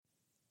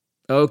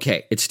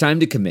Okay, it's time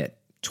to commit.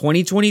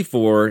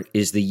 2024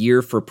 is the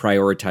year for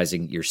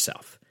prioritizing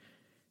yourself.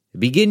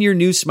 Begin your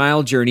new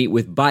smile journey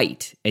with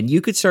Byte, and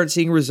you could start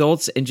seeing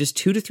results in just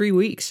 2 to 3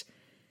 weeks.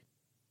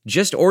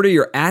 Just order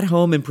your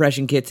at-home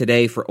impression kit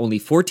today for only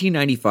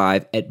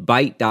 $14.95 at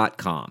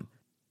Byte.com.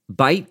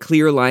 Byte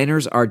clear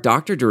liners are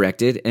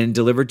doctor-directed and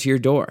delivered to your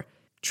door.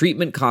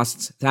 Treatment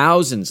costs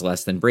thousands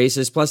less than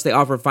braces, plus they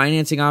offer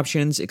financing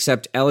options,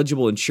 accept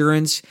eligible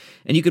insurance,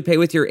 and you could pay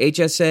with your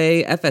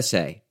HSA,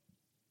 FSA.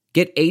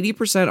 Get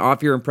 80%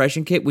 off your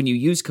impression kit when you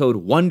use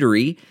code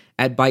WONDERY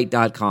at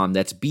Byte.com.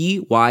 That's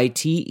BYTE.com.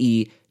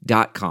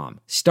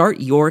 Start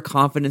your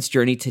confidence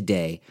journey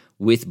today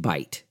with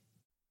Byte.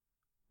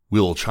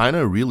 Will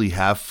China really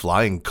have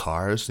flying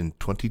cars in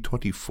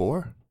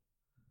 2024?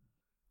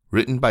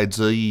 Written by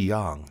Ziyi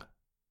Yang.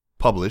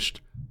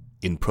 Published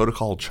in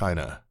Protocol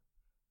China.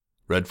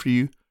 Read for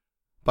you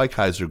by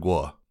Kaiser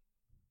Guo.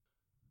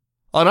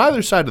 On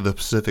either side of the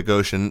Pacific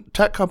Ocean,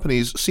 tech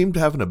companies seem to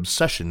have an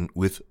obsession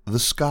with the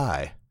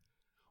sky.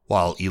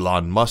 While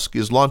Elon Musk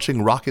is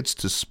launching rockets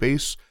to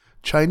space,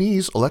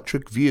 Chinese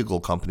electric vehicle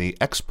company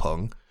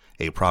XPeng,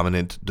 a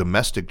prominent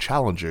domestic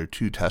challenger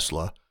to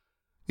Tesla,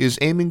 is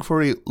aiming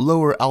for a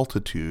lower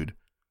altitude.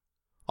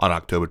 On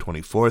October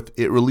 24th,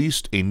 it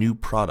released a new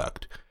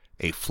product,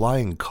 a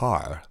flying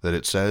car that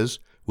it says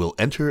will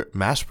enter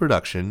mass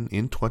production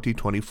in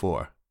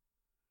 2024.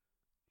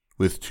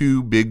 With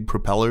 2 big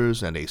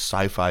propellers and a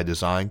sci-fi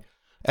design,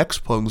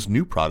 XPeng's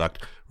new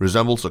product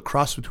resembles a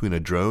cross between a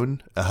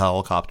drone, a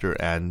helicopter,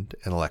 and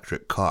an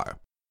electric car.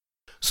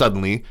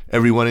 Suddenly,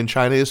 everyone in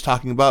China is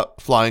talking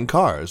about flying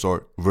cars,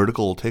 or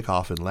vertical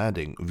takeoff and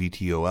landing,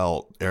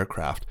 VTOL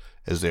aircraft,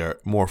 as they are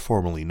more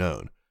formally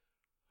known.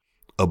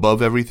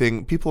 Above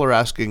everything, people are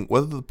asking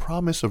whether the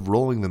promise of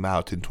rolling them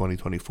out in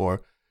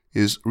 2024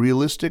 is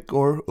realistic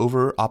or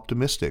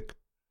over-optimistic.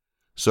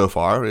 So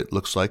far, it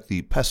looks like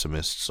the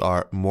pessimists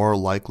are more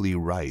likely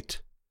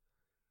right.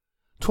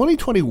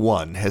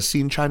 2021 has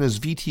seen China's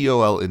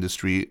VTOL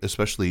industry,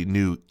 especially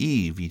new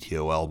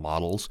eVTOL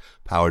models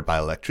powered by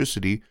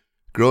electricity,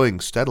 growing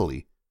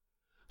steadily.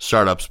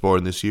 Startups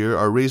born this year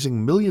are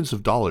raising millions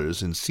of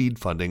dollars in seed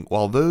funding,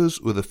 while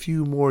those with a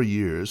few more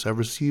years have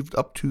received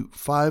up to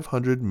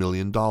 $500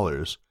 million.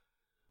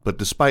 But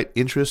despite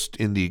interest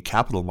in the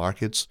capital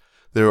markets,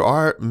 there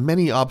are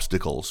many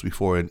obstacles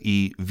before an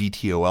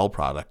eVTOL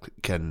product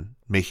can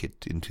make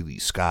it into the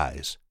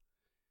skies.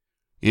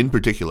 In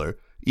particular,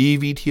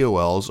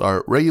 eVTOLs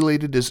are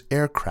regulated as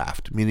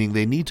aircraft, meaning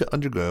they need to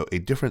undergo a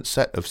different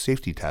set of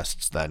safety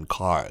tests than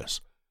cars.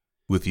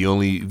 With the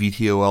only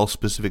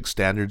VTOL-specific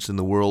standards in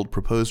the world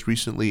proposed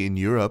recently in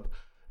Europe,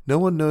 no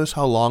one knows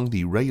how long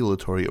the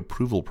regulatory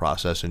approval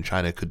process in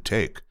China could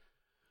take.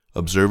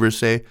 Observers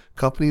say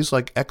companies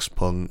like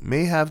XPeng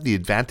may have the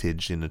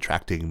advantage in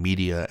attracting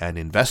media and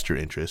investor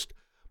interest,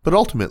 but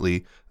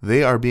ultimately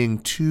they are being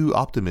too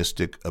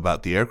optimistic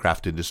about the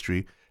aircraft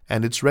industry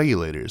and its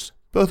regulators,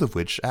 both of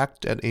which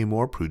act at a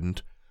more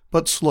prudent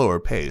but slower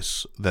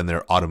pace than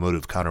their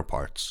automotive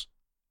counterparts.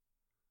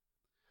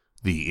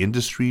 The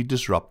industry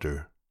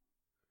disruptor.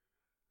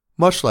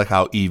 Much like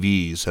how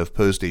EVs have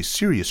posed a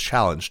serious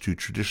challenge to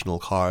traditional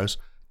cars,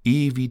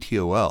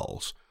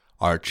 eVTOLs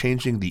are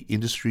changing the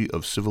industry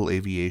of civil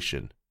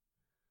aviation.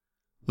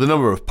 The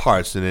number of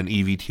parts in an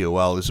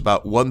eVTOL is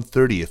about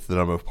 1/30th the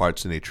number of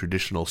parts in a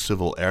traditional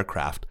civil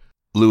aircraft.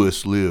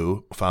 Louis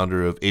Liu,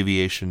 founder of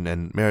aviation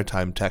and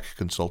maritime tech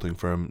consulting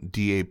firm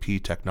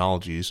DAP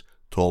Technologies,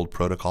 told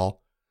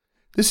Protocol,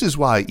 "This is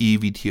why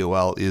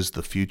eVTOL is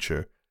the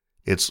future.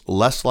 It's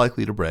less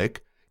likely to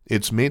break,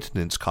 its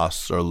maintenance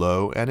costs are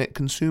low, and it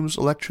consumes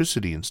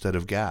electricity instead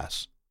of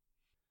gas."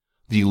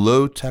 The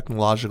low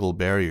technological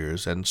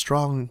barriers and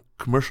strong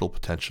commercial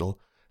potential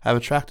have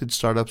attracted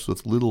startups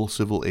with little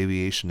civil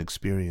aviation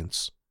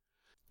experience.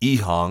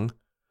 EHang,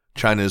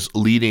 China's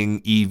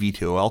leading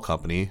eVTOL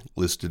company,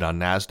 listed on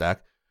NASDAQ,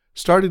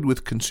 started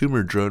with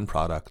consumer drone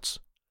products.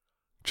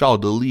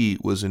 Zhao Deli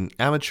was an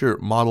amateur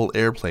model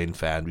airplane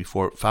fan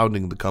before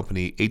founding the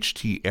company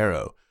HT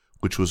Aero,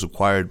 which was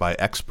acquired by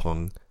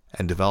XPeng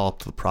and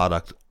developed the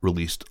product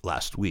released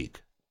last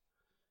week.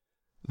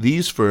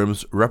 These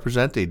firms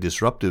represent a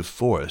disruptive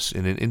force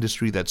in an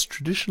industry that's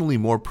traditionally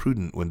more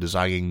prudent when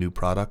designing new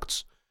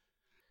products.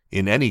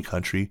 In any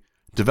country,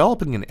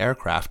 developing an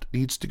aircraft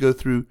needs to go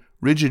through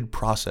rigid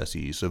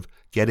processes of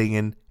getting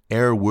an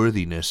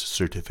airworthiness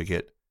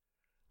certificate.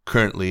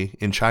 Currently,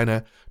 in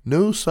China,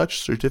 no such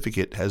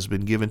certificate has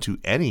been given to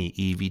any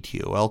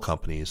eVTOL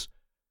companies.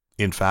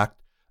 In fact,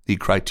 the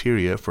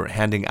criteria for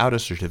handing out a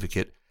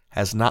certificate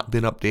has not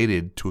been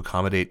updated to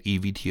accommodate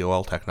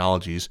eVTOL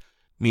technologies,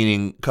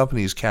 meaning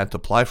companies can't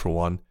apply for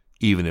one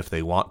even if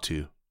they want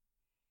to.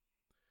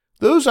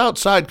 Those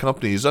outside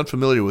companies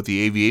unfamiliar with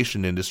the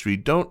aviation industry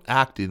don't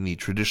act in the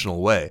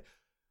traditional way.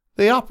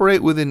 They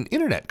operate with an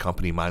internet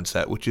company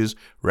mindset, which is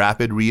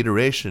rapid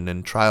reiteration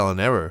and trial and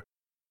error.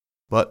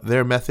 But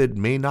their method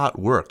may not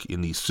work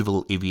in the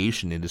civil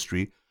aviation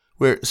industry,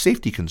 where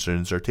safety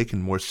concerns are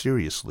taken more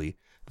seriously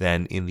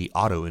than in the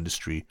auto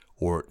industry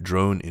or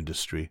drone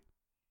industry.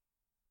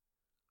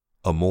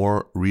 a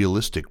more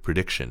realistic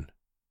prediction.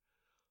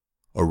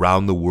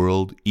 Around the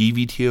world,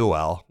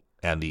 eVTOL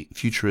and the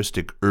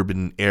futuristic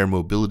urban air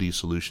mobility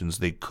solutions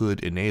they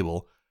could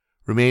enable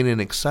remain an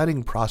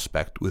exciting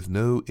prospect with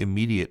no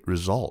immediate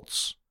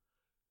results.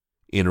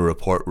 In a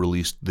report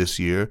released this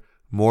year,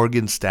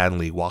 Morgan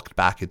Stanley walked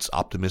back its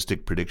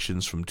optimistic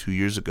predictions from 2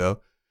 years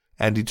ago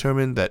and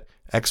determined that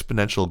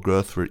exponential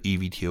growth for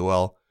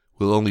eVTOL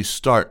will only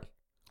start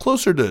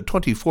closer to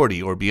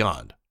 2040 or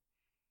beyond.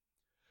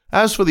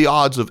 As for the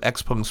odds of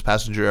XPeng's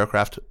passenger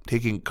aircraft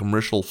taking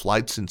commercial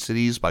flights in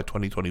cities by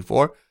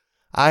 2024,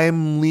 I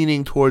am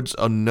leaning towards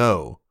a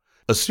no.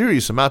 A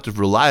serious amount of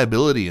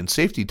reliability and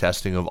safety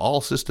testing of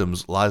all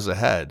systems lies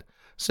ahead,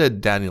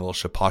 said Daniel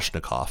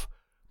Shaposhnikov,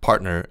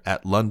 partner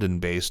at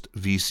London-based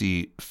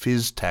VC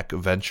FizTech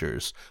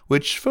Ventures,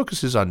 which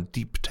focuses on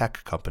deep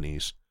tech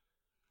companies.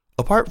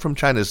 Apart from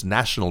China's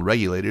national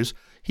regulators,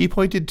 he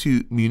pointed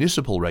to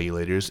municipal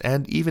regulators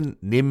and even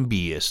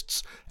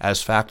NIMBYists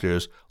as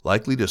factors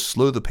likely to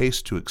slow the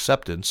pace to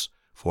acceptance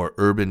for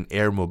urban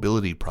air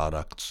mobility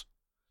products.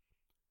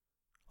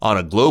 On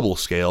a global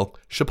scale,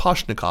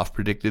 Shaposhnikov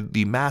predicted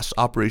the mass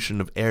operation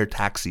of air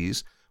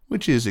taxis,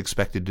 which is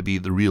expected to be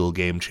the real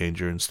game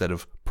changer instead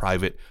of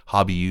private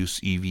hobby-use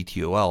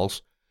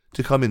eVTOLs,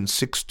 to come in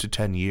 6 to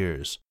 10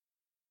 years.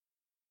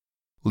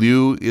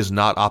 Liu is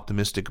not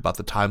optimistic about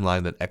the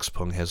timeline that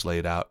XPeng has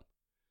laid out.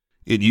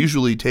 It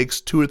usually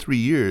takes 2 or 3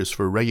 years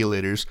for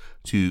regulators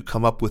to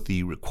come up with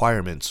the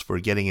requirements for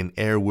getting an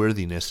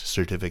airworthiness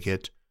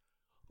certificate.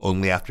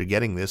 Only after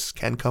getting this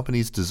can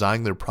companies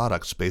design their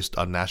products based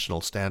on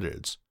national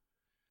standards.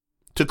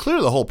 To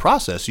clear the whole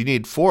process, you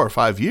need 4 or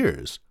 5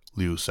 years,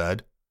 Liu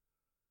said.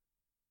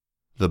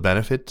 The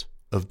benefit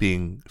of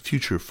being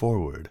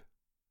future-forward.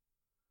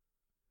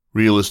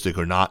 Realistic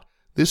or not,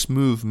 this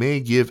move may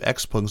give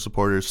XPeng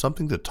supporters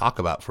something to talk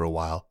about for a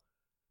while.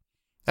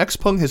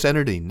 XPeng has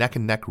entered a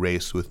neck-and-neck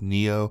race with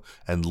NIO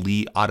and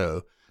Li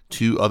Auto,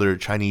 2 other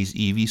Chinese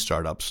EV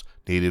startups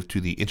native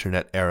to the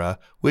internet era,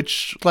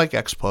 which, like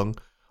XPeng,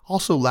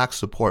 also lack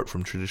support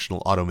from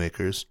traditional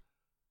automakers.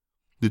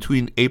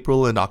 Between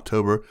April and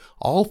October,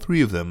 all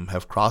 3 of them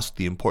have crossed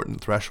the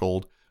important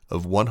threshold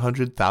of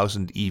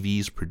 100,000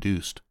 EVs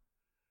produced.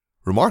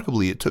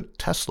 Remarkably, it took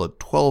Tesla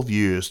 12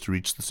 years to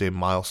reach the same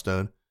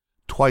milestone,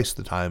 twice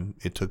the time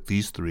it took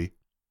these 3.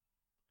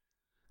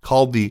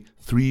 Called the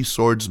 3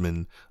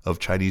 swordsmen of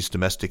Chinese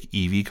domestic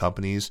EV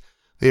companies,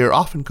 they are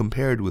often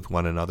compared with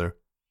one another.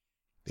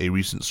 A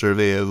recent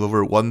survey of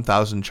over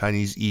 1,000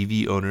 Chinese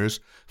EV owners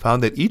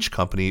found that each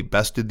company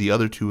bested the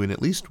other 2 in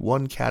at least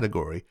one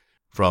category,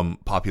 from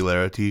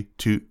popularity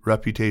to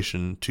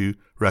reputation to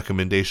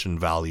recommendation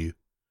value.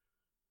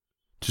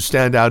 To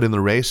stand out in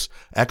the race,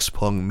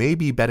 XPeng may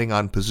be betting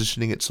on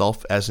positioning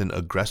itself as an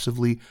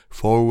aggressively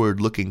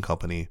forward-looking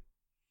company.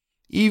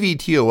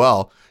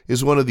 eVTOL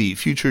is one of the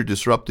future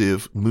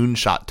disruptive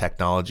moonshot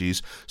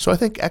technologies, so I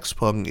think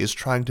XPeng is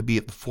trying to be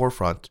at the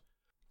forefront.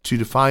 To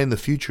define the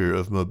future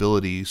of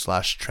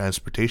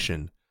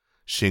mobility/transportation,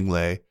 Xing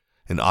Lei,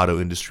 an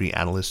auto industry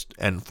analyst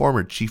and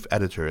former chief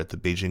editor at the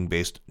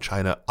Beijing-based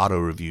China Auto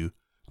Review,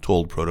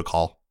 told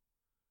Protocol.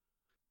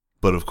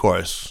 But of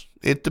course,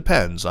 it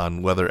depends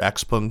on whether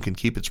XPeng can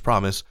keep its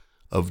promise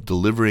of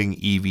delivering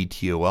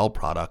eVTOL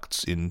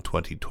products in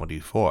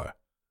 2024.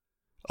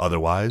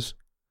 Otherwise,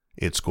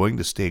 it's going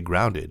to stay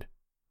grounded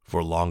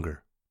for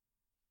longer.